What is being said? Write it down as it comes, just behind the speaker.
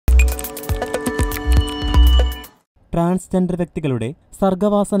Transgender വ്യക്തികളുടെ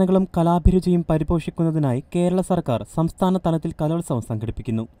സർഗവാസനകളും കലാഭിരുചിയും പരിപോഷിക്കുന്നതിനായി കേരള സർക്കാർ സംസ്ഥാന തലത്തിൽ കലോത്സവം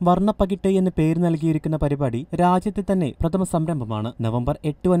സംഘടിപ്പിക്കുന്നു. വർണ്ണപ്പകിട്ട് എന്ന് പേര് നൽകിയിരിക്കുന്ന പരിപാടി രാജ്യത്തെ തന്നെ പ്രഥമ സംരംഭമാണ്. നവംബർ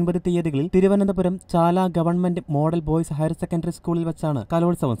 8-9 തീയതികളിൽ തിരുവനന്തപുരം ചാല government model boys higher secondary സ്കൂളിൽ വെച്ചാണ്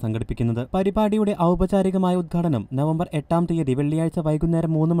കലോത്സവം സംഘടിപ്പിക്കുന്നത്. പരിപാടിയുടെ ഔപചാരികമായ ഉദ്ഘാടനം നവംബർ 8 തീയതി വെള്ളിയാഴ്ച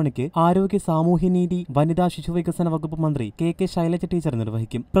വൈകുന്നേരം 3 മണിക്ക് ആരോഗ്യ സാമൂഹ്യനീതി വനിതാ ശിശുവികസന വകുപ്പ് മന്ത്രി കെ ശൈലജ ടീച്ചർ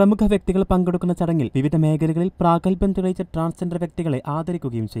നിർവഹിക്കും. പ്രമുഖ വ്യക്തികൾ പങ്കെടുക്കുന്ന ചടങ്ങിൽ വിവിധ മേഖലകളിൽ പ്രാഗൽഭ്യം തെളിയിച്ച ട്രാൻസ്ജെൻഡർ വ്യക്തികളെ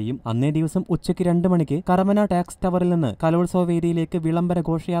ആദരിക്കുകയും ചെയ്യും. അന്നേ ദിവസം ഉച്ചയ്ക്ക് 2 മണിക്ക് കരമന ടാക്സ് ടവറിൽ നിന്ന് കലോത്സവ വേദിയിലേക്ക് വിളംബര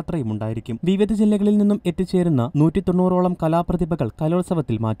ഘോഷയാത്രയും ഉണ്ടായിരിക്കും. വിവിധ ജില്ലകളിൽ നിന്നും എത്തിച്ചേരുന്ന 190ഓളം കലാപ്രതിഭകൾ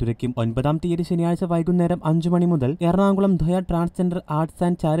കലോത്സവത്തിൽ മാറ്റുരയ്ക്കും. 9 തീയതി ശനിയാഴ്ച വൈകുന്നേരം 5 മണി മുതൽ Ernakulam ധയ transgender arts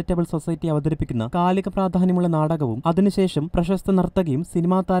and charitable society അവതരിപ്പിക്കുന്ന കാലിക പ്രാധാന്യമുള്ള നാടകവും അതിനുശേഷം പ്രശസ്ത നർത്തകിയും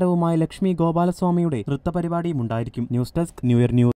സിനിമാ താരവുമായ ലക്ഷ്മി ഗോപാലസ്വാമിയുടെ നൃത്തപരിപാടിയും ഉണ്ടായിരിക്കും. News desk new year news.